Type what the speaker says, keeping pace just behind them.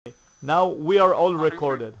Now we are all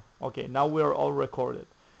recorded. Okay, now we are all recorded.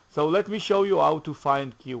 So let me show you how to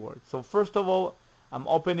find keywords. So first of all, I'm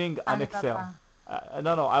opening an Excel. Alibaba.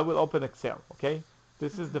 No, I will open Excel, okay?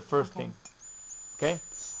 This is the first Okay. thing, okay?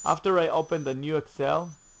 After I open the new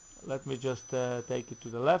Excel, let me just take it to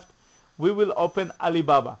the left. We will open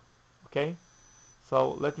Alibaba, okay?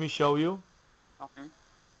 So let me show you. Okay.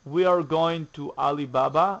 We are going to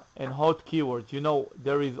Alibaba and hot keywords. You know,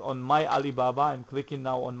 there is on my Alibaba. I'm clicking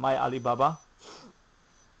now on my Alibaba.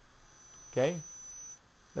 Okay.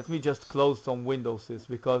 Let me just close some windows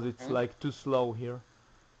because it's Okay. like too slow here.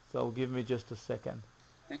 So give me just a second.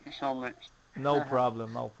 Thank you so much. No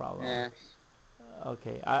problem, no problem. Yes.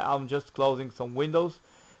 Okay, I'm just closing some windows.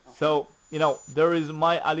 Okay. So, you know, there is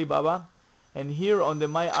my Alibaba. And here on the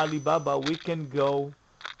my Alibaba, we can go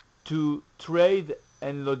to trade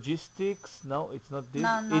and logistics. No, it's not this.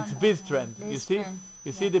 No, no, It's no, no. BizTrend. You This see? trend.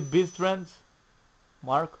 You see Yeah. the BizTrends,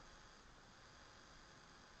 Mark?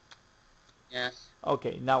 Yes.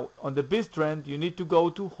 Okay, now on the BizTrend, you need to go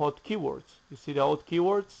to hot keywords. You see the hot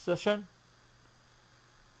keywords session?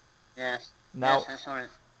 Yes. Yes, Now, I saw it.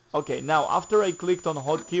 okay, now after I clicked on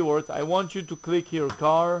hot keywords, I want you to click here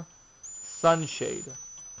car sunshade.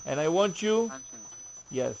 And I want you, Hunting.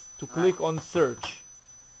 yes, to Right. click on search.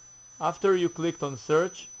 After you clicked on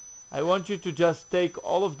search, I want you to just take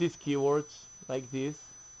all of these keywords like this,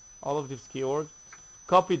 all of these keywords,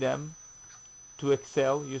 copy them to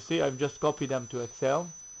Excel. You see, I've just copied them to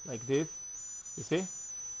Excel like this. You see?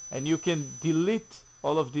 And you can delete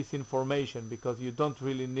all of this information because you don't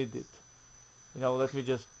really need it. You know, let me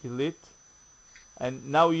just delete.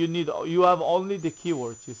 And now you have only the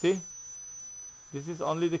keywords, you see? This is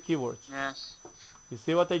only the keywords. Yes. You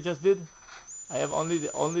see what I just did? I have only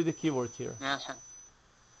the keywords here. Yes.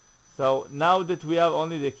 So now that we have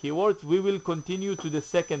only the keywords, we will continue to the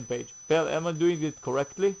second page. Belle, am I doing it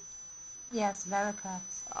correctly? Yes, very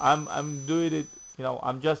correct. I'm doing it, you know,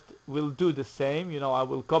 I'm just will do the same, you know, I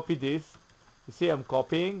will copy this. You see, I'm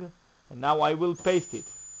copying, and now I will paste it.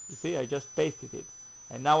 You see, I just pasted it.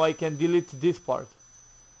 And now I can delete this part.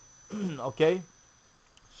 Okay?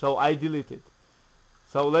 So I delete it.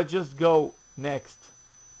 So let's just go next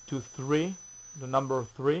to 3, the number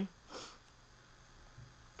 3.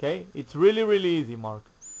 Okay? It's really, really easy, Mark.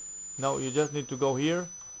 No, you just need to go here,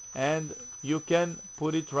 and you can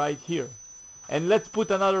put it right here. And let's put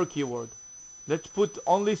another keyword. Let's put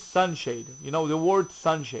only sunshade. You know, the word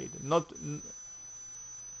sunshade. Not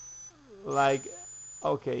like,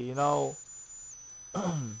 okay, you know,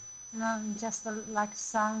 No, just like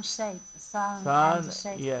sunshade, sun and sun,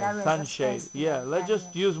 shade. yeah, There is a sunshade. space Yeah, there. let's Yeah,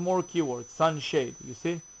 just yeah. use more keywords. Sunshade, you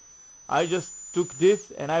see? I just took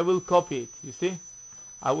this and I will copy it, you see?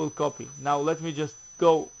 I will copy. Now let me just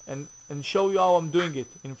go and show you how I'm doing it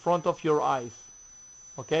in front of your eyes.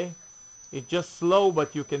 Okay? It's just slow,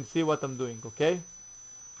 but you can see what I'm doing, okay?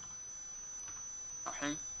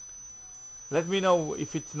 Okay. Let me know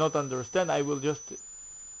if it's not understand. I will just,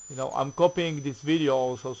 you know, I'm copying this video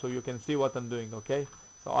also so you can see what I'm doing, okay?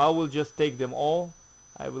 So I will just take them all.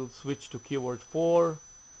 I will switch to keyword 4,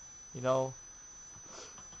 you know.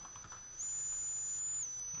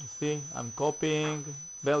 You see, I'm copying.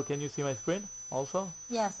 Belle, can you see my screen also?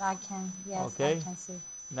 Yes, I can. Yes, I Okay. can see.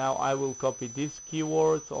 Now I will copy these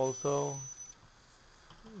keywords also.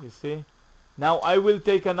 You see? Now I will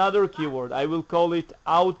take another keyword. I will call it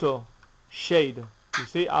auto shade. You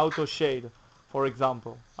see, auto shade, for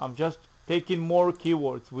example. I'm just taking more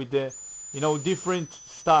keywords with the, you know, different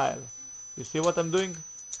style. You see what I'm doing?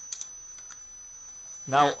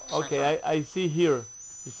 Now, Yes, I saw it. okay, I see here.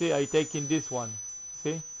 You see, I taking this one.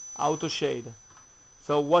 See, auto shade.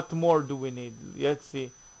 So what more do we need? Let's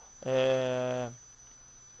see. Uh,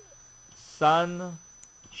 sun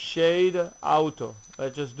shade auto.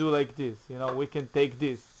 Let's just do like this. You know, we can take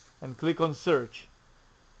this and click on search.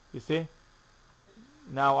 You see?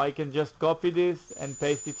 Now I can just copy this and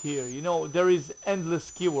paste it here. You know, there is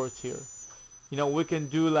endless keywords here. You know, we can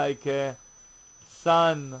do like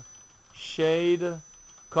sun shade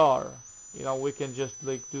car. You know, we can just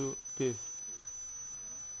like do this.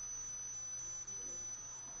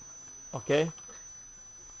 Okay?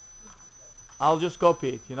 I'll just copy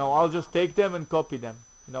it. You know, I'll just take them and copy them.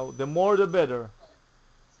 You know, the more the better.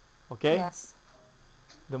 Okay? Yes.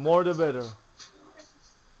 The more the better.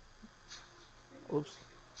 Oops.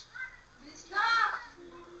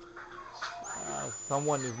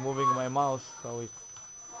 Someone is moving my mouse, so it's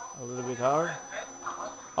a little bit hard.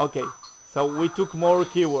 Okay, so we took more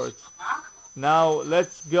keywords. Now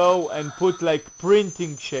let's go and put like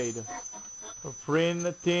printing shade.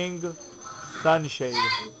 Printing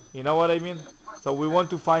sunshade. You know what I mean? So we want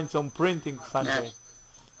to find some printing sunshade.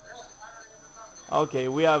 Yes. Okay,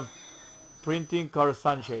 we have printing car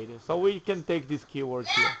sunshade. So we can take this keyword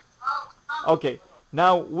here. Okay,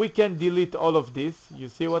 now we can delete all of this. You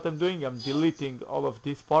see what I'm doing? I'm deleting all of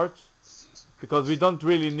these parts because we don't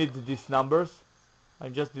really need these numbers.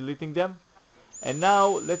 I'm just deleting them. And now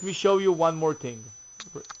let me show you one more thing.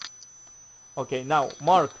 Okay, now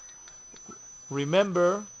Mark,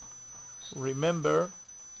 remember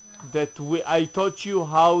that I taught you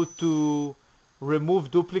how to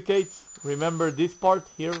remove duplicates. Remember this part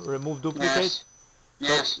here, remove duplicates?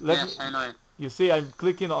 Yes, So yes, I know. you see I'm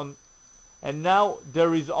clicking on, and now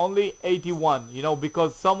there is only 81, you know,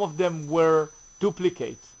 because some of them were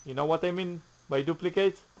duplicates. You know what I mean by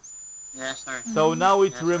duplicates? Yes, sir. So now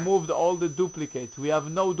it's Yes, removed all the duplicates. We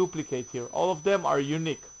have no duplicate here. All of them are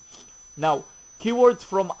unique. Now, keywords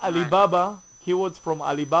from Alibaba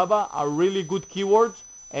are really good keywords,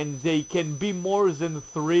 and they can be more than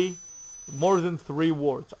three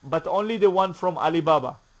words, but only the one from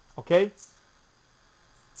Alibaba. Okay?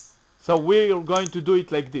 So we're going to do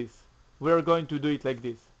it like this. We're going to do it like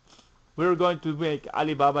this. We're going to make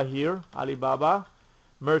Alibaba here, Alibaba,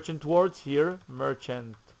 merchant words here,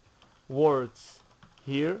 merchant words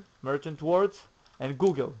here, merchant words, and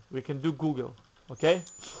Google. We can do Google. Okay?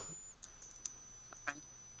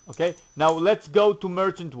 Okay, now let's go to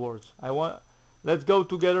merchant words. Let's go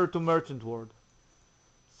together to merchant word.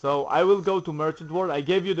 So I will go to merchant word. I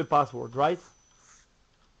gave you the password, right?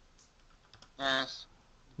 Yes.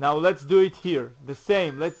 Now let's do it here. The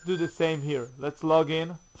same. Let's do the same here. Let's log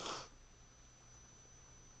in.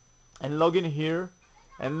 And log in here.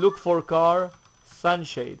 And look for car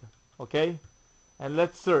sunshade. Okay? And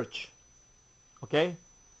let's search. Okay?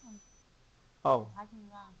 Oh.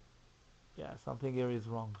 Yeah, something here is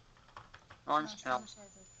wrong.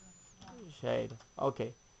 Shade.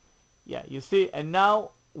 Okay. Yeah, you see, and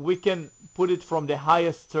now we can put it from the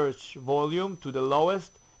highest search volume to the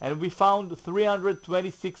lowest, and we found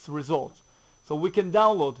 326 results. So we can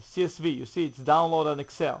download CSV. You see, it's download on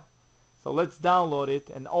Excel. So let's download it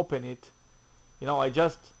and open it. You know,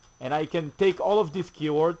 and I can take all of these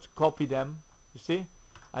keywords, copy them. You see,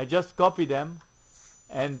 I just copy them,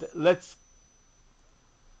 and let's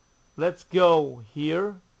go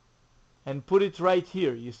here and put it right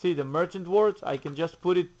here. You see the merchant words, I can just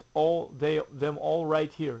put it them all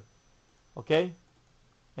right here. Okay?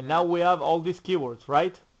 And now we have all these keywords,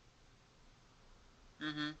 right?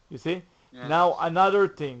 You see? Yes. Now another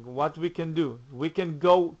thing, what we can do, we can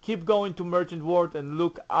keep going to merchant word and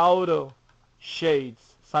look auto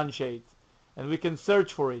shades, sunshades, and we can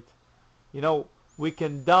search for it. You know, we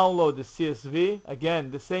can download the CSV,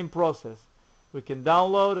 again, the same process. We can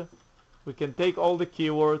download, we can take all the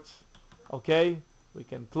keywords, okay? We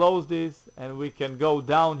can close this, and we can go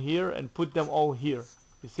down here and put them all here.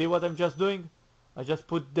 You see what I'm just doing? I just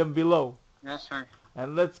put them below. Yes, sir.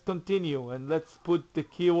 And let's continue, and let's put the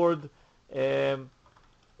keyword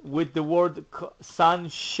with the word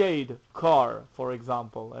sunshade car, for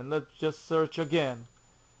example. And let's just search again.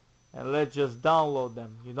 And let's just download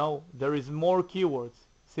them. You know, there is more keywords.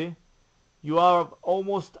 See? You have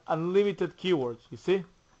almost unlimited keywords, you see?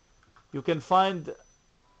 You can find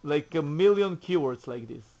like 1 million keywords like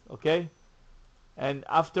this, okay? And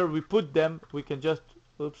after we put them, we can just,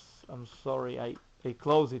 oops, I'm sorry, I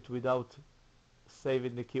close it without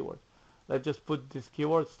saving the keyword. Let's just put these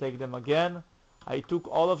keywords, take them again. I took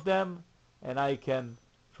all of them, and I can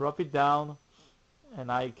drop it down,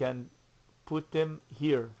 and I can put them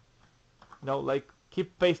here. You know, like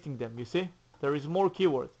keep pasting them, you see? There is more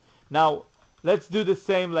keywords. Now, let's do the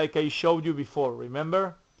same like I showed you before,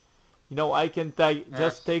 remember? You know, I can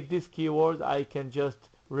just take this keyword, I can just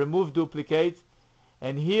remove duplicates,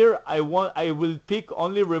 and here I will pick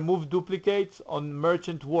only remove duplicates on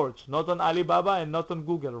merchant words, not on Alibaba and not on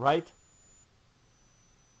Google, right?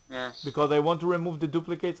 Yes. Because I want to remove the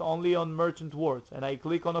duplicates only on merchant words, and I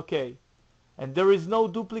click on OK. And there is no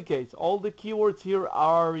duplicates. All the keywords here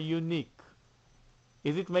are unique.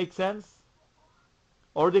 Is it make sense?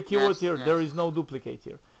 Or the keywords here, there is no duplicate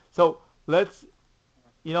here. So let's,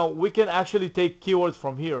 you know, we can actually take keywords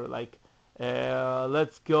from here, like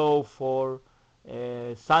let's go for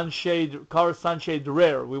sunshade, car sunshade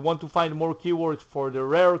rare. We want to find more keywords for the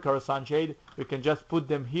rare car sunshade. We can just put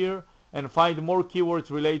them here and find more keywords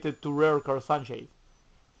related to rare car sunshade.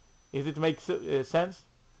 Is it make sense?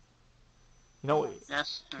 You know,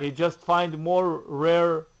 yes, it just find more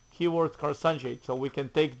rare keywords car sunshade. So we can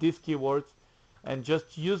take these keywords and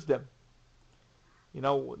just use them. You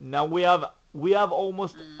know, now we have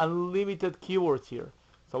almost unlimited keywords here.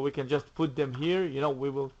 So we can just put them here. You know, we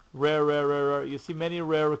will rare. You see many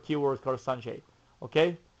rare keywords car sunshade.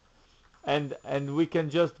 Okay? And we can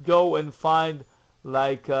just go and find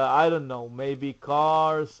like I don't know, maybe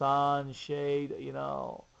car, sunshade,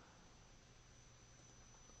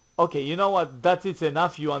 Okay, you know what? That is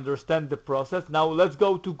enough. You understand the process. Now let's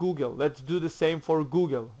go to Google. Let's do the same for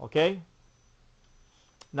Google, okay?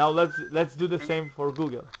 Now let's do the Okay. same for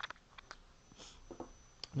Google.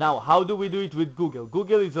 Now, how do we do it with Google?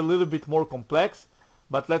 Google is a little bit more complex,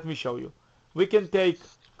 but let me show you. We can take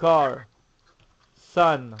car,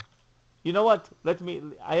 sun. You know what?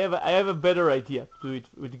 I have a better idea to do it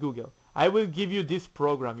with Google. I will give you this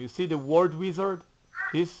program. You see the word wizard?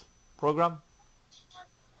 This program?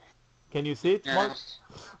 Can you see it, Mark? Yes.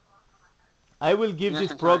 I will give Yes,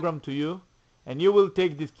 this I'm program to you, and you will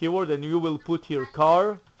take this keyword and you will put here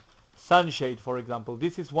car, sunshade, for example.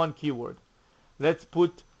 This is one keyword. Let's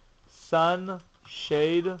put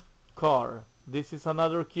sunshade car. This is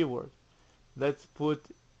another keyword. Let's put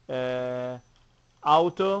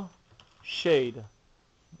auto shade,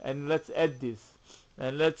 and let's add this.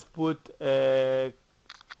 And let's put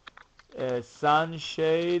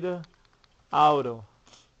sunshade auto.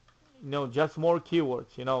 Just more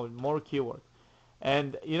keywords, more keywords.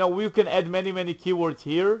 And we can add many keywords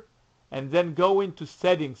here, and then go into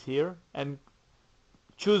settings here and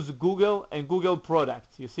choose Google and Google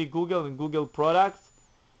products. You see Google and Google products,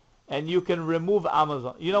 and you can remove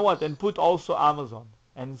Amazon. You know what? And put also Amazon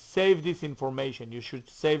and save this information. You should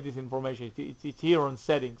save this information. It's here on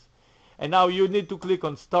settings. And now you need to click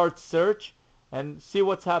on start search and see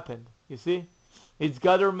what's happened. You see? It's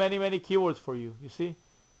gathered many keywords for you. You see?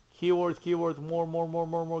 Keywords, more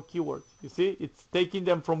keywords. You see? It's taking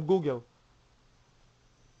them from Google.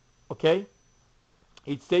 Okay?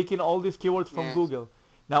 It's taking all these keywords from Yes. Google.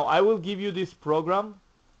 Now I will give you this program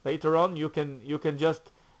later on. You can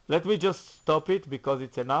just let me just stop it because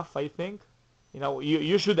it's enough, I think.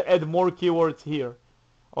 You should add more keywords here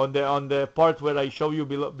on the part where I show you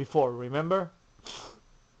before, remember?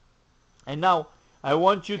 And now I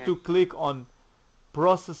want you to click on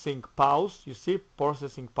processing pause. You see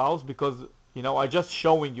processing pause because I just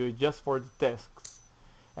showing you it just for the tasks.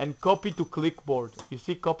 And copy to clipboard. You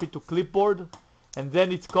see copy to clipboard, and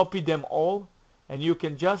then it's copy them all, and you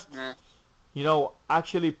can just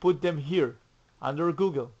actually put them here under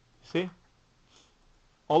Google. You see?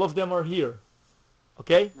 All of them are here.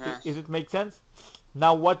 Okay? Yes. Does it make sense?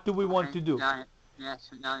 Now what do we want to do? Got it. Yes,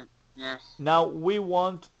 got it. Yes. Now we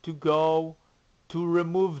want to go to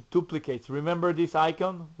remove duplicates. Remember this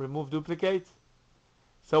icon? Remove duplicates?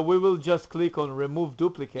 So we will just click on remove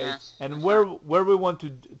duplicates. Yes, And that's where we want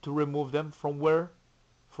to remove them? From where?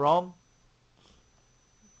 From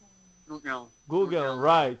Google,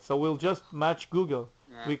 right. So we'll just match Google.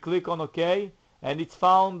 Yeah. We click on OK, and it's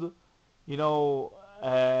found,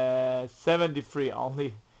 73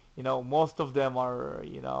 only. Most of them are,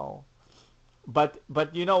 but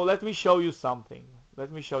let me show you something.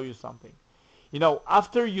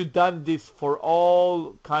 After you done this for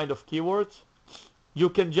all kind of keywords, you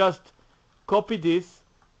can just copy this,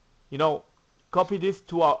 to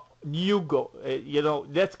a new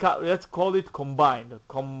let's call it combined.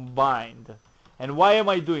 And why am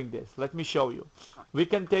I doing this? Let me show you. We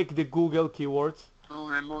can take the Google keywords. To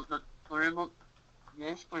remove the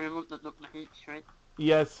duplicates, right?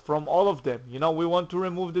 Yes, from all of them. We want to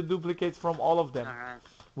remove the duplicates from all of them. Alright.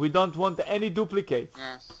 We don't want any duplicates.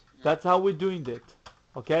 Yes. That's how we're doing it.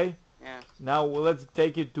 Okay? Yes. Now let's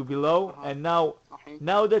take it to below. And now Okay.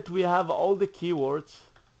 that we have all the keywords,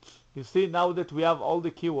 you see, now that we have all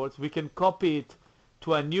the keywords, we can copy it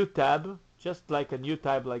to a new tab, just like a new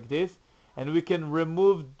tab like this, and we can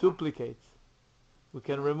remove duplicates.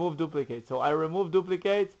 So I remove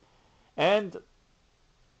duplicates, and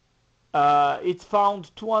it's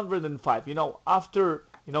found 205. After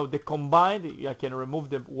the combined, I can remove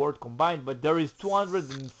the word combined, but there is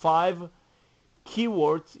 205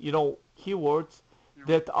 keywords,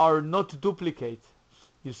 that are not duplicates.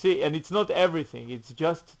 You see, and it's not everything. It's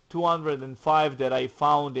just 205 that I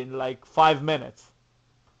found in like 5 minutes.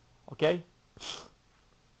 Okay?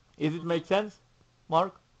 Does it make sense,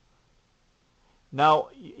 Mark? Now,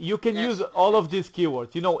 you can Yes. use all of these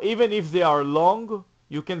keywords. Even if they are long,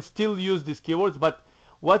 you can still use these keywords. But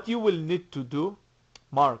what you will need to do,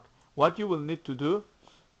 Mark,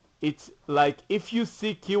 it's like if you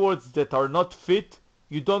see keywords that are not fit,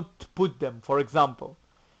 you don't put them. For example,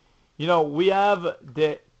 we have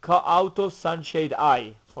the auto sunshade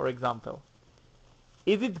eye, for example.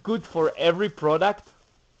 Is it good for every product?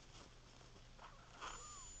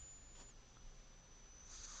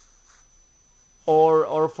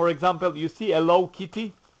 Or for example, you see Hello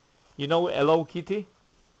Kitty? Hello Kitty,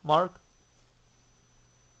 Mark?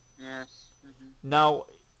 Yes. Mm-hmm. Now,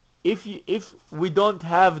 if we don't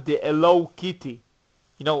have the Hello Kitty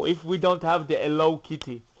You know, if we don't have the Hello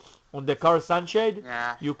Kitty on the car sunshade,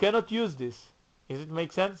 Yeah. you cannot use this. Does it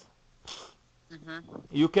make sense? Mm-hmm.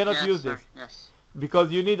 You cannot Yes, use sir. this Yes.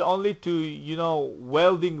 because you need only to, you know,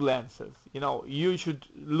 welding lenses. You know, you should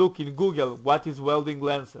look in Google what is welding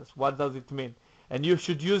lenses, what does it mean, and you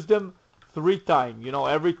should use them 3 times. You know,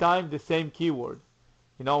 every time the same keyword.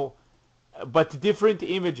 You know, but different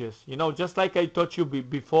images. You know, just like I taught you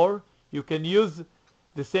before, you can use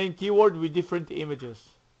the same keyword with different images.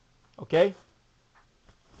 Okay?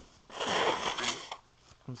 Okay.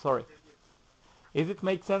 I'm sorry. Is it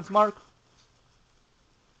make sense, Mark?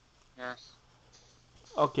 Yes.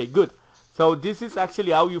 Okay, good. So this is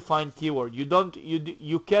actually how you find keyword.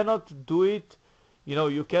 You cannot do it. You know,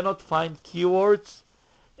 you cannot find keywords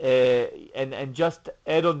and just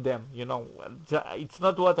add on them. You know, it's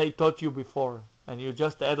not what I taught you before, and you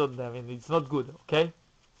just add on them, and it's not good. Okay?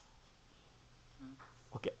 Mm.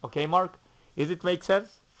 Okay, Mark. Is it make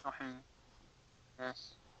sense? Okay.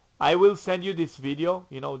 Yes. I will send you this video.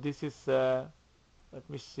 You know, this is. Let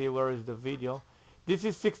me see where is the video. This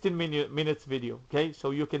is 16 minutes video. Okay,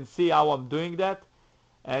 so you can see how I'm doing that,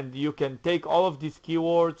 and you can take all of these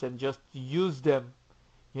keywords and just use them.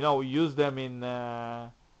 You know, use them in. Uh,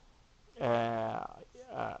 uh,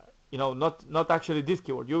 you know, not actually this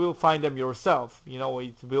keyword. You will find them yourself. You know,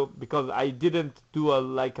 it will because I didn't do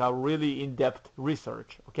a really in-depth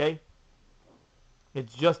research. Okay. It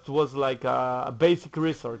just was like a basic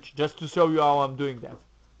research just to show you how I'm doing that.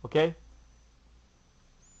 Okay?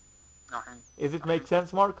 Okay. Is it Okay. make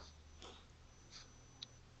sense, Mark?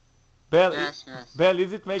 Bell, Yes. Yes. Bell,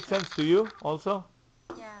 is it make sense to you also?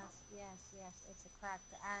 Yes, it's correct.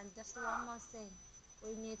 And just one more thing,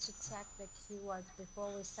 we need to check the keywords before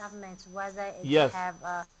we submit whether it Yes. have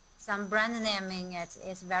some brand name in it.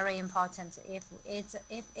 It's very important. If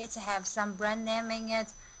it have some brand name in it,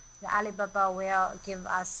 the Alibaba will give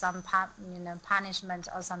us some punishment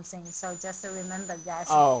or something. So just remember that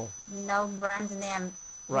Oh, no brand name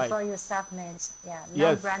right. before you submit. Yeah, no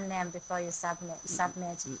Yes. brand name before you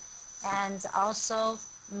submit. And also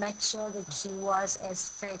make sure the keywords is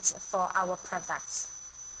fit for our products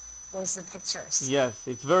with the pictures. Yes,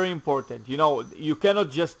 it's very important. You know, you cannot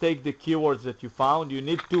just take the keywords that you found. You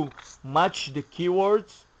need to match the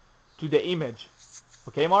keywords to the image.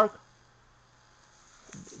 Okay, Mark?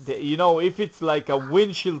 You know, if it's like a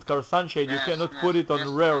windshield car sunshade, you Yes. cannot Yes. put it on Yes.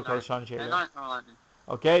 rear I car know. sunshade. I know it already.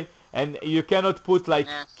 Okay? And you cannot put like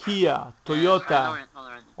Yes. Kia, Yes. I know Toyota, it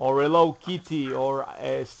already. or Hello Kitty, or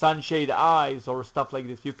sunshade eyes, or stuff like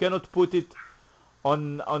this. You cannot put it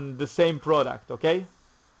on the same product. Okay?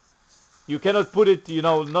 You cannot put it, you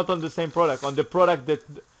know, not on the same product, on the product that,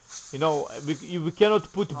 you know, we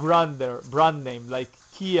cannot put Okay. brand name like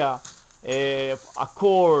Kia,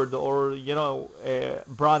 Accord, or you know,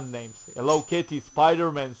 brand names. Hello Kitty,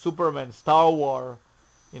 Spider-Man, Superman, Star Wars.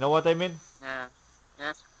 You know what I mean? Yeah.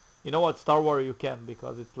 Yes. You know what, Star Wars you can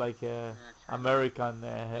because it's like a Yes. I know it. American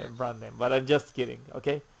Yes. brand name. But I'm just kidding.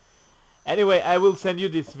 Okay. Anyway, I will send you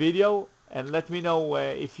this video and let me know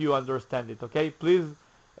if you understand it. Okay. Please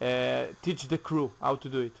teach the crew how to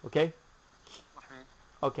do it. Okay. Okay.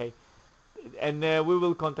 Okay. And we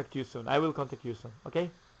will contact you soon. I will contact you soon. Okay.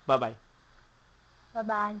 Bye bye. Bye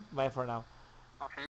bye. Bye for now. Okay.